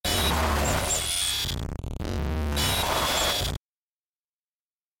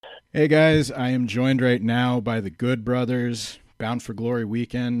Hey guys, I am joined right now by the Good Brothers. Bound for Glory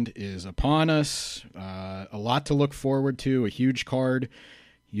weekend is upon us. A lot to look forward to, a huge card.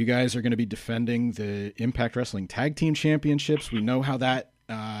 You guys are going to be defending the Impact Wrestling Tag Team Championships. We know how that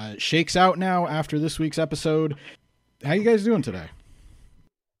shakes out now after this week's episode. How you guys doing today?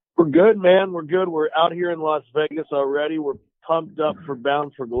 We're good, man. We're good. We're out here in Las Vegas already. We're pumped up for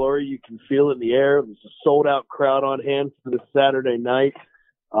Bound for Glory. You can feel it in the air. There's a sold-out crowd on hand for this Saturday night.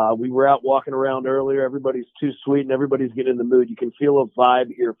 We were out walking around earlier. Everybody's too sweet and everybody's getting in the mood. You can feel a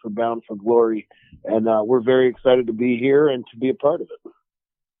vibe here for Bound for Glory. And we're very excited to be here and to be a part of it.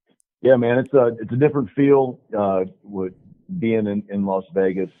 Yeah, man, it's a different feel with being in Las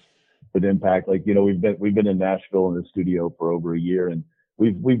Vegas with Impact. Like, you know, we've been in Nashville in the studio for over a year, and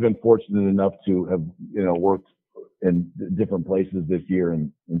we've been fortunate enough to have, you know, worked in different places this year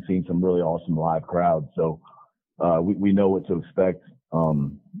and seen some really awesome live crowds. So we know what to expect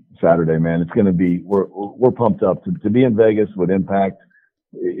Saturday, man. It's going to be, we're pumped up to be in Vegas with Impact.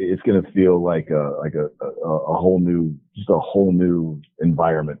 It's going to feel like a whole new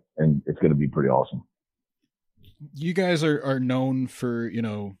environment, and it's going to be pretty awesome. You guys are known for, you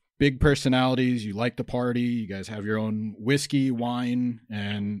know, big personalities. You like to party. You guys have your own whiskey, wine,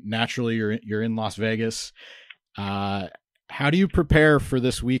 and naturally you're in Las Vegas. How do you prepare for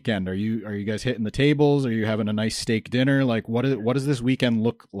this weekend? Are you guys hitting the tables? Are you having a nice steak dinner? Like, what does this weekend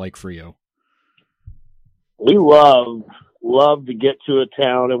look like for you? We love to get to a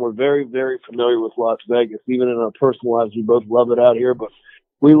town, and we're very, very familiar with Las Vegas. Even in our personal lives, we both love it out here. But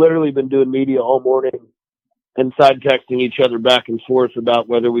we literally been doing media all morning and side texting each other back and forth about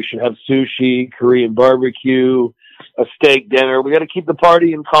whether we should have sushi, Korean barbecue, a steak dinner. We got to keep the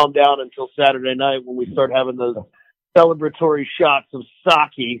party and calm down until Saturday night when we start having those celebratory shots of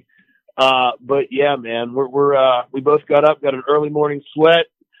sake. But yeah, man, we both got up, got an early morning sweat,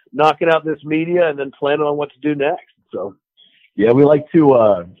 knocking out this media, and then planning on what to do next. So yeah, we like to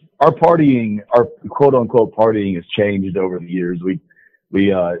our quote unquote partying has changed over the years. We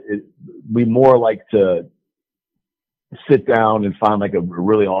more like to sit down and find like a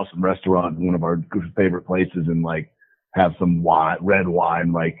really awesome restaurant, one of our favorite places, and like have some red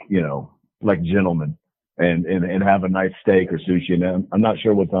wine, like, you know, like gentlemen, and have a nice steak or sushi. And I'm not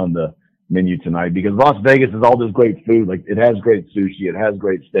sure what's on the menu tonight because Las Vegas is all this great food. Like, it has great sushi, it has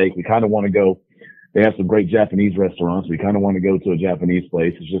great steak. We kind of want to go. They have some great Japanese restaurants. We kind of want to go to a Japanese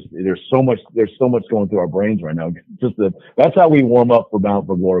place. It's just, there's so much going through our brains right now. That's how we warm up for Bound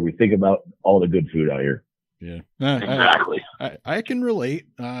for Glory. We think about all the good food out here. Yeah, exactly. I can relate.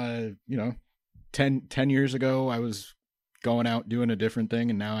 You know, 10 years ago, I was going out doing a different thing,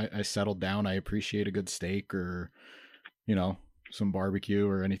 and now I settled down. I appreciate a good steak or, you know, some barbecue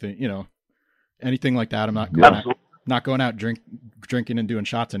or anything, you know, anything like that. I'm not going out drinking and doing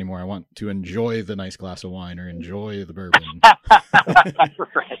shots anymore. I want to enjoy the nice glass of wine or enjoy the bourbon.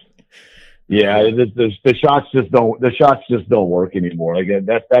 Right. Yeah, the shots just don't work anymore. Like,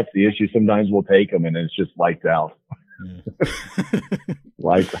 that's the issue. Sometimes we'll take them and it's just lights out. Yeah.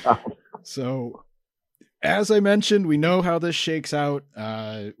 Lights out. So, as I mentioned, we know how this shakes out.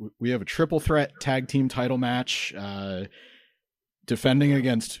 We have a triple threat tag team title match, defending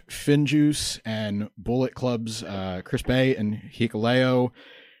against Finjuice and Bullet Club's Chris Bay and Hikuleo.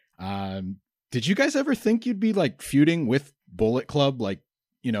 Did you guys ever think you'd be like feuding with Bullet Club? Like,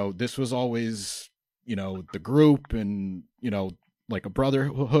 you know, this was always, you know, the group and, you know, like a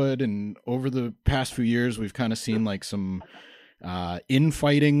brotherhood. And over the past few years, we've kind of seen like some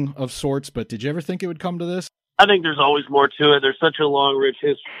infighting of sorts. But did you ever think it would come to this? I think there's always more to it. There's such a long, rich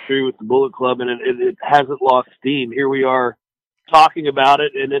history with the Bullet Club, and it hasn't lost steam. Here we are talking about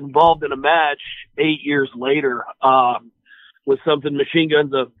it and involved in a match 8 years later with something Machine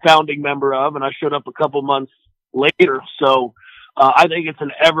Gun's a founding member of, and I showed up a couple months later. So I think it's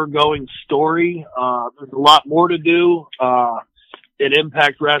an ever-going story. There's a lot more to do in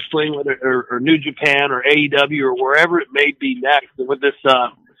Impact Wrestling, whether or New Japan or AEW or wherever it may be next. And with this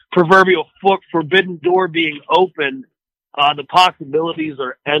proverbial forbidden door being open, the possibilities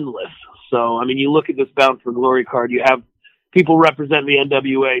are endless. So, I mean, you look at this Bound for Glory card, you have people representing the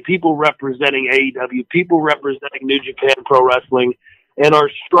NWA, people representing AEW, people representing New Japan Pro Wrestling, and our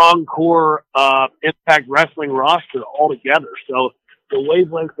strong core Impact Wrestling roster all together. So the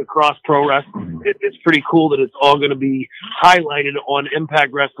wavelength across pro wrestling, it's pretty cool that it's all going to be highlighted on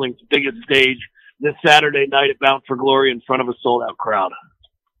Impact Wrestling's biggest stage this Saturday night at Bound for Glory in front of a sold-out crowd.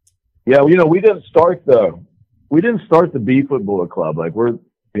 Yeah, you know, we didn't start the beef with Bullet Club. Like, we're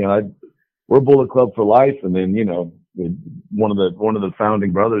Bullet Club for life, and then, you know, one of the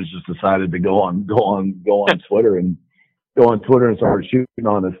founding brothers just decided to go on Twitter and start shooting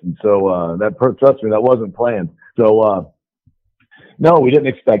on us. And so, trust me, that wasn't planned. So, no, we didn't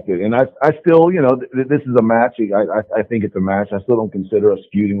expect it. And I still, this is a match. I think it's a match. I still don't consider us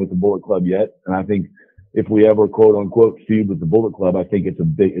feuding with the Bullet Club yet. And I think if we ever quote unquote feud with the Bullet Club, I think it's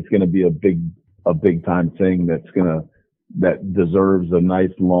going to be a big time thing that deserves a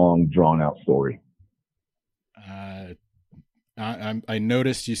nice, long, drawn out story. I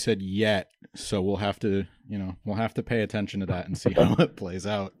noticed you said yet, so we'll have to pay attention to that and see how it plays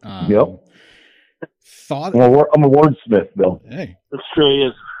out. Yep. I'm a wordsmith, Bill. Hey, that's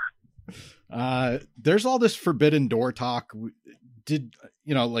true. He is. There's all this Forbidden Door talk.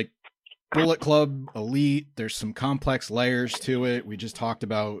 Like Bullet Club Elite, there's some complex layers to it. We just talked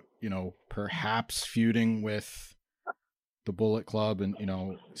about, perhaps feuding with the Bullet Club and,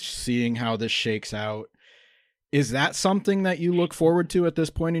 seeing how this shakes out. Is that something that you look forward to at this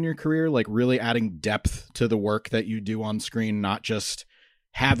point in your career? Like really adding depth to the work that you do on screen, not just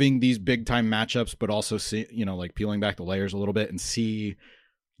having these big time matchups, but also see, like peeling back the layers a little bit and see,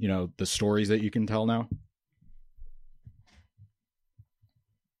 the stories that you can tell now?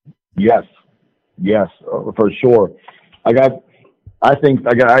 Yes, for sure. I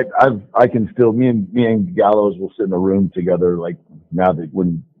can still, me and Gallows will sit in a room together. Like now that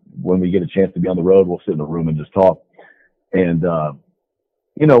when we get a chance to be on the road, we'll sit in a room and just talk. And,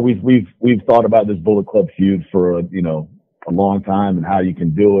 we've thought about this Bullet Club feud for a long time and how you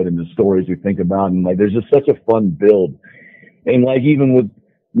can do it and the stories we think about. And like, there's just such a fun build. And like, even with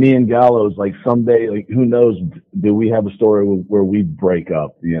me and Gallows, like someday, like who knows, do we have a story where we break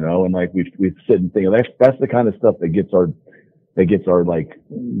up, and like we sit and think that's the kind of stuff that gets our like,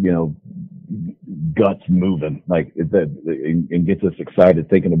 guts moving, like and gets us excited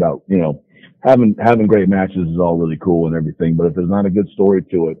thinking about, having great matches is all really cool and everything. But if there's not a good story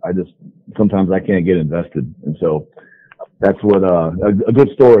to it, sometimes I can't get invested. And so that's what, a good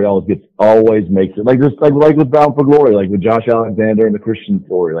story always makes it like with Bound for Glory, like with Josh Alexander and the Christian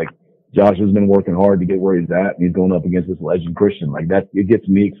story. Like Josh has been working hard to get where he's at and he's going up against this legend Christian. Like that, it gets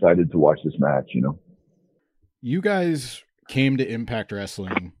me excited to watch this match, You guys came to Impact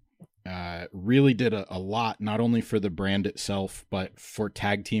Wrestling, really did a lot, not only for the brand itself, but for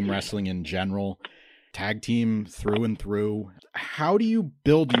tag team wrestling in general, tag team through and through. How do you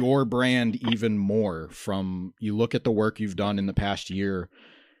build your brand even more from, you look at the work you've done in the past year,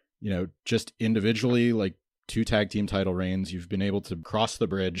 just individually, like 2 tag team title reigns, you've been able to cross the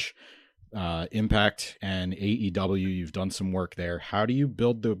bridge, Impact and AEW, you've done some work there. How do you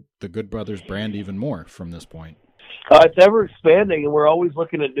build the Good Brothers brand even more from this point? It's ever expanding, and we're always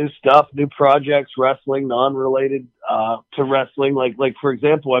looking at new stuff, new projects, wrestling, non-related to wrestling. Like for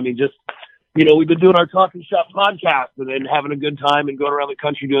example, we've been doing our Talking Shop podcast and having a good time and going around the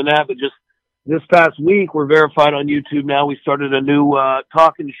country doing that. But just this past week, we're verified on YouTube now. We started a new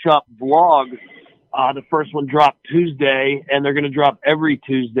Talking Shop vlog. The first one dropped Tuesday, and they're going to drop every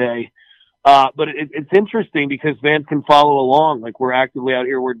Tuesday. But it's interesting because fans can follow along. Like we're actively out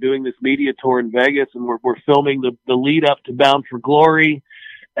here. We're doing this media tour in Vegas, and we're filming the lead up to Bound for Glory.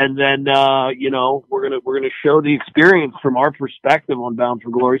 And then, we're going to show the experience from our perspective on Bound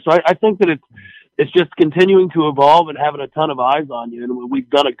for Glory. So I think that it's just continuing to evolve and having a ton of eyes on you. And we've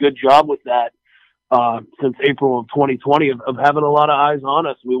done a good job with that, since April of 2020 of having a lot of eyes on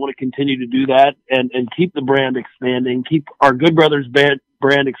us. We want to continue to do that and keep the brand expanding, keep our Good Brothers brand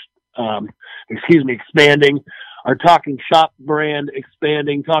expanding, our Talking Shop brand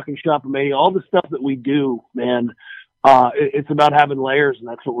expanding, Talking Shop Mania, all the stuff that we do, man. It's about having layers, and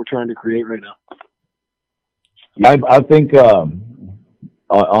that's what we're trying to create right now. I think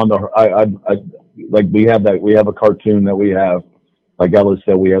we have a cartoon that we have. Like Ellis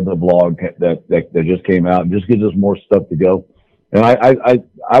said, we have the blog that just came out and just gives us more stuff to go. And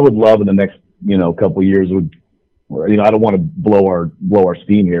I would love in the next couple of years I don't want to blow our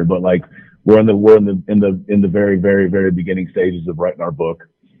steam here, but like we're in the very, very, very beginning stages of writing our book.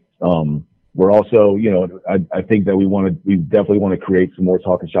 We're also, I think that we definitely want to create some more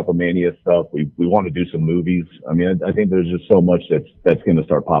Talking Shop Mania stuff. We want to do some movies. I think there's just so much that's going to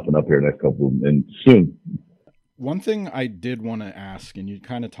start popping up here next couple and soon. One thing I did want to ask, and you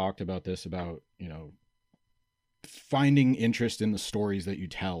kind of talked about this, about, finding interest in the stories that you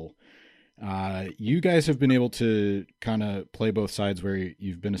tell. You guys have been able to kind of play both sides, where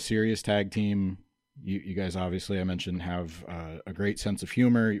you've been a serious tag team. You guys, obviously, I mentioned, have a great sense of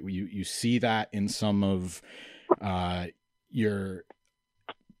humor. You see that in some of your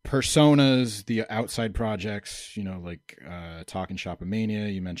personas, the outside projects, like Talking Shop Mania.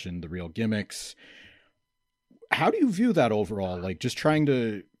 You mentioned the Real Gimmicks. how do you view that overall? Like, just trying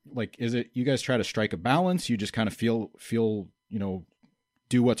to, like, is it you guys try to strike a balance? You just kind of feel,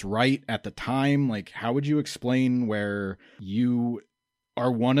 do what's right at the time? Like, how would you explain where you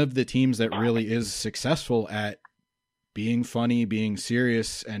are one of the teams that really is successful at being funny, being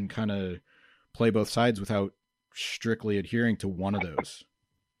serious, and kind of play both sides without strictly adhering to one of those?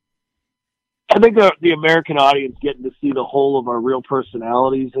 I think the American audience getting to see the whole of our real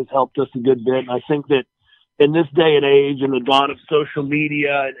personalities has helped us a good bit. And I think that in this day and age and the dawn of social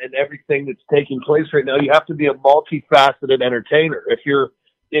media and everything that's taking place right now, you have to be a multifaceted entertainer. If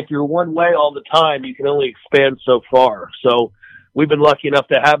you're one way all the time, you can only expand so far. So we've been lucky enough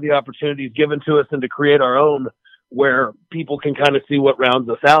to have the opportunities given to us and to create our own, where people can kind of see what rounds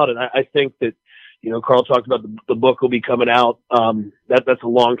us out. And I think that, Carl talked about the book will be coming out. That's a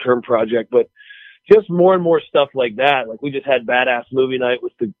long-term project, but just more and more stuff like that. Like, we just had Badass Movie Night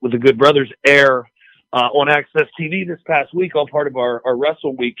with the Good Brothers air on Access TV this past week, all part of our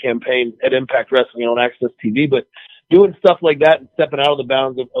Wrestle Week campaign at Impact Wrestling on Access TV. But doing stuff like that and stepping out of the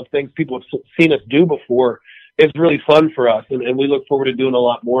bounds of things people have seen us do before is really fun for us. And we look forward to doing a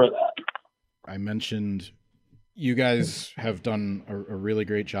lot more of that. I mentioned you guys have done a really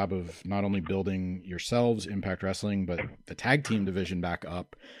great job of not only building yourselves, Impact Wrestling, but the tag team division back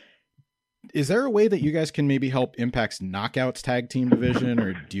up. Is there a way that you guys can maybe help Impact's Knockouts tag team division,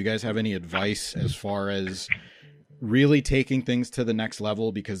 or do you guys have any advice as far as really taking things to the next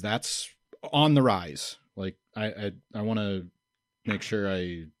level? Because that's on the rise. Like, I want to make sure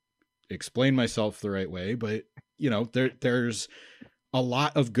I explain myself the right way, but there's a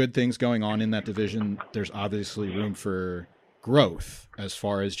lot of good things going on in that division. There's obviously room for growth as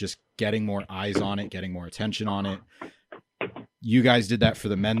far as just getting more eyes on it, getting more attention on it. You guys did that for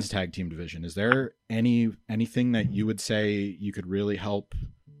the men's tag team division. Is there anything that you would say you could really help,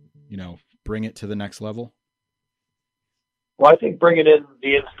 bring it to the next level? Well, I think bringing in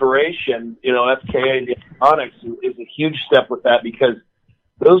the inspiration, FKA, the Iconics, is a huge step with that, because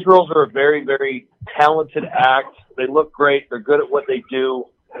those girls are a very, very talented act. They look great. They're good at what they do.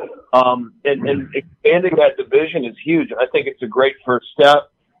 And expanding that division is huge. And I think it's a great first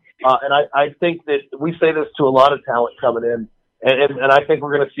step. And I think that we say this to a lot of talent coming in. And I think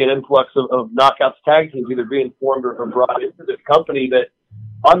we're going to see an influx of Knockouts tag teams either being formed or brought into this company that,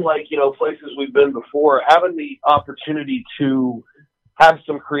 unlike, places we've been before, having the opportunity to have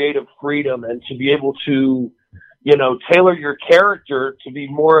some creative freedom and to be able to, tailor your character to be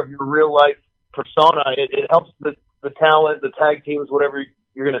more of your real life persona. It helps the talent, the tag teams, whatever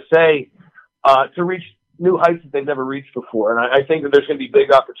you're going to say, to reach new heights that they've never reached before. And I think that there's going to be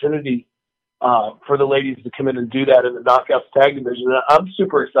big opportunity for the ladies to come in and do that in the Knockouts tag division. And I'm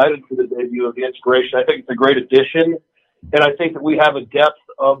super excited for the debut of the Inspiration. I think it's a great addition. And I think that we have a depth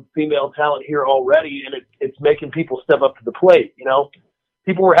of female talent here already, and it's making people step up to the plate.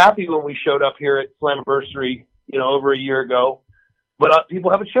 People were happy when we showed up here at Slammiversary, over a year ago, but people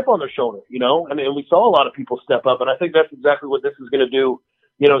have a chip on their shoulder, and we saw a lot of people step up. And I think that's exactly what this is going to do,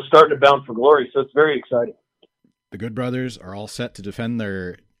 starting to Bound for Glory. So it's very exciting. The Good Brothers are all set to defend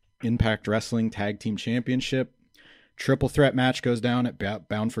their Impact Wrestling Tag Team Championship. Triple threat match goes down at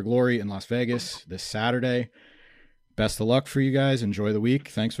Bound for Glory in Las Vegas this Saturday. Best of luck for you guys. Enjoy the week.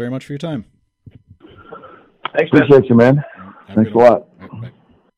 Thanks very much for your time. Thanks, man. Appreciate you, man. Thanks a lot.